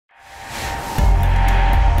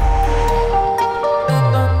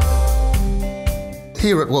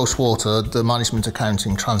Here at Welsh Water, the Management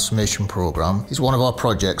Accounting Transformation Programme is one of our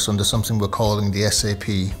projects under something we're calling the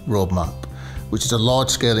SAP Roadmap, which is a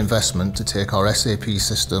large-scale investment to take our SAP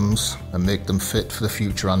systems and make them fit for the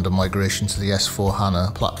future under migration to the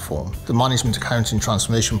S/4HANA platform. The Management Accounting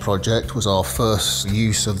Transformation Project was our first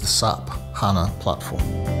use of the SAP HANA platform.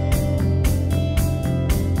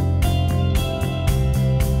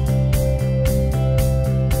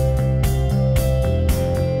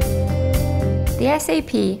 The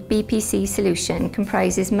SAP BPC solution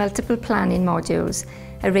comprises multiple planning modules,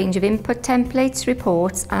 a range of input templates,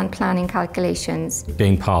 reports and planning calculations.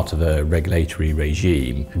 Being part of a regulatory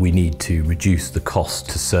regime, we need to reduce the cost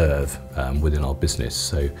to serve within our business.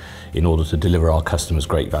 So in order to deliver our customers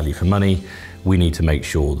great value for money, we need to make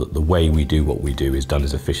sure that the way we do what we do is done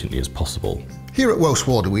as efficiently as possible. Here at Welsh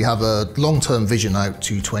Water we have a long-term vision out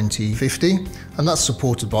to 2050, and that's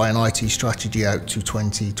supported by an IT strategy out to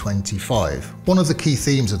 2025. One of the key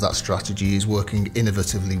themes of that strategy is working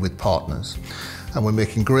innovatively with partners, and we're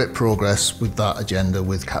making great progress with that agenda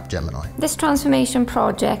with Capgemini. This transformation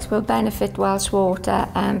project will benefit Welsh Water,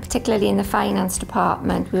 particularly in the finance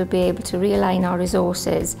department. We'll be able to realign our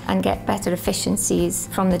resources and get better efficiencies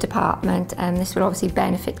from the department, and this will obviously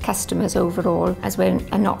benefit customers overall as we're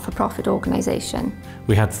a not-for-profit organisation.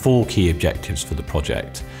 We had 4 key objectives for the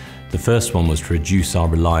project. The first one was to reduce our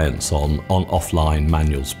reliance on offline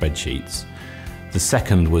manual spreadsheets. The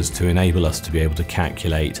second was to enable us to be able to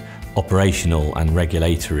calculate operational and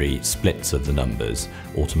regulatory splits of the numbers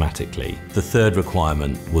automatically. The third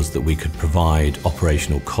requirement was that we could provide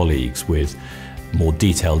operational colleagues with more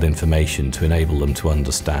detailed information to enable them to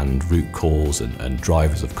understand root cause and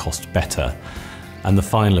drivers of cost better. And the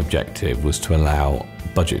final objective was to allow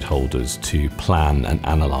budget holders to plan and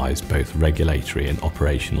analyse both regulatory and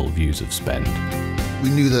operational views of spend. We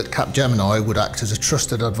knew that Capgemini would act as a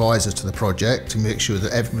trusted advisor to the project to make sure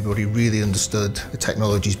that everybody really understood the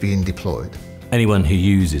technologies being deployed. Anyone who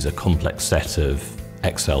uses a complex set of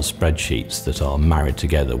Excel spreadsheets that are married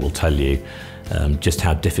together will tell you just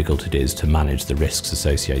how difficult it is to manage the risks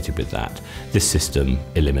associated with that. This system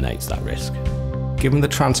eliminates that risk. Given the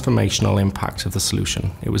transformational impact of the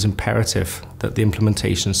solution, it was imperative that the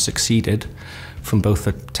implementation succeeded from both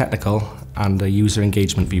a technical and a user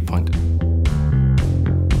engagement viewpoint.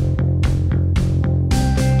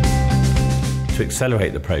 To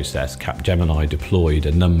accelerate the process, Capgemini deployed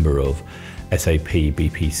a number of SAP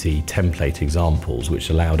BPC template examples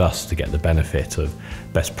which allowed us to get the benefit of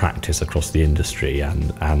best practice across the industry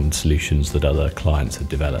and solutions that other clients had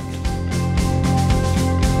developed.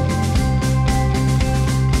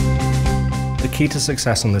 The key to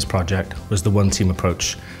success on this project was the one-team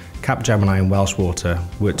approach. Capgemini and Welsh Water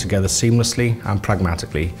worked together seamlessly and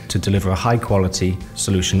pragmatically to deliver a high-quality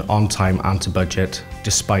solution on time and to budget,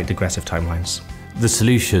 despite aggressive timelines. The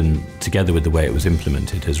solution, together with the way it was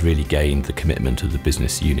implemented, has really gained the commitment of the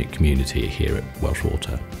business unit community here at Welsh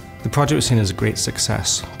Water. The project was seen as a great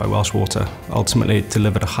success by Welsh Water. Ultimately, it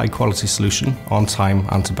delivered a high-quality solution on time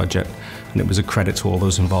and to budget, and it was a credit to all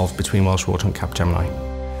those involved between Welsh Water and Capgemini.